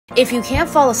If you can't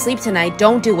fall asleep tonight,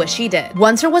 don't do what she did.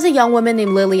 Once there was a young woman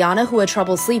named Liliana who had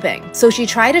trouble sleeping, so she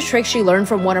tried a trick she learned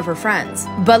from one of her friends.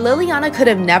 But Liliana could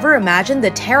have never imagined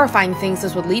the terrifying things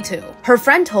this would lead to. Her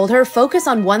friend told her, focus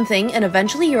on one thing and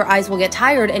eventually your eyes will get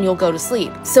tired and you'll go to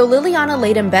sleep. So Liliana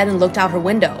laid in bed and looked out her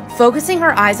window, focusing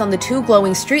her eyes on the two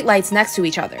glowing streetlights next to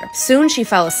each other. Soon she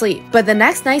fell asleep. But the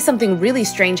next night something really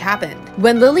strange happened.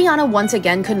 When Liliana once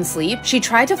again couldn't sleep, she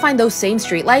tried to find those same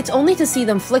streetlights only to see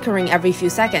them flickering every few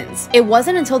seconds. It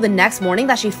wasn't until the next morning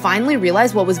that she finally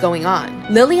realized what was going on.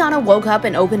 Liliana woke up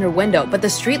and opened her window, but the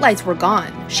streetlights were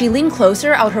gone. She leaned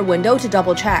closer out her window to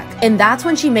double check, and that's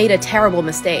when she made a terrible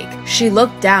mistake. She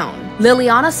looked down.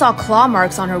 Liliana saw claw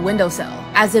marks on her windowsill,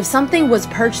 as if something was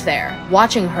perched there,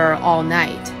 watching her all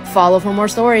night. Follow for more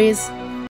stories.